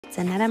It's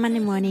another Monday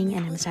morning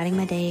and I'm starting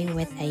my day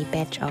with a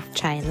batch of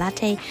chai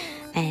latte.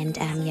 And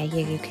yeah,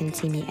 here you can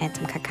see me add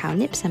some cacao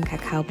nibs, some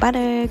cacao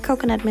butter,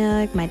 coconut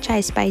milk, my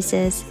chai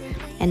spices.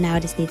 And now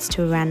this needs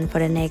to run for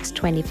the next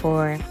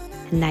 24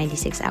 and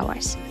 96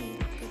 hours.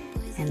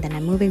 And then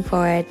I'm moving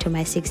forward to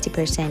my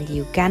 60%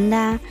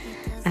 Uganda.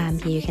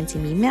 Here you can see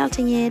me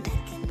melting it,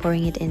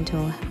 pouring it into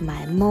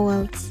my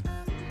molds,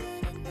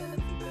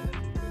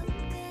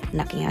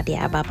 knocking out the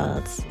air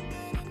bubbles.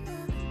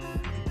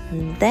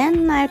 And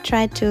then I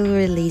tried to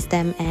release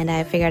them and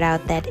I figured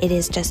out that it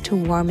is just too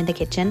warm in the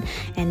kitchen,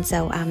 and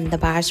so the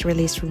bars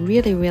released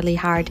really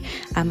hard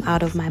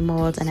out of my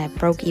molds, and I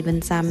broke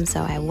even some,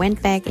 so I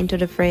went back into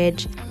the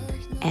fridge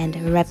and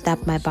wrapped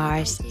up my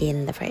bars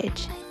in the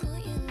fridge.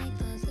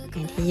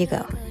 And here you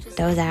go.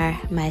 Those are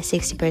my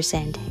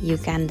 60%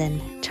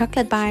 Ugandan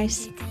chocolate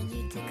bars.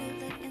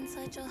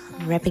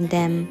 Wrapping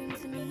them,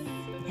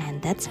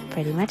 and that's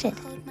pretty much it.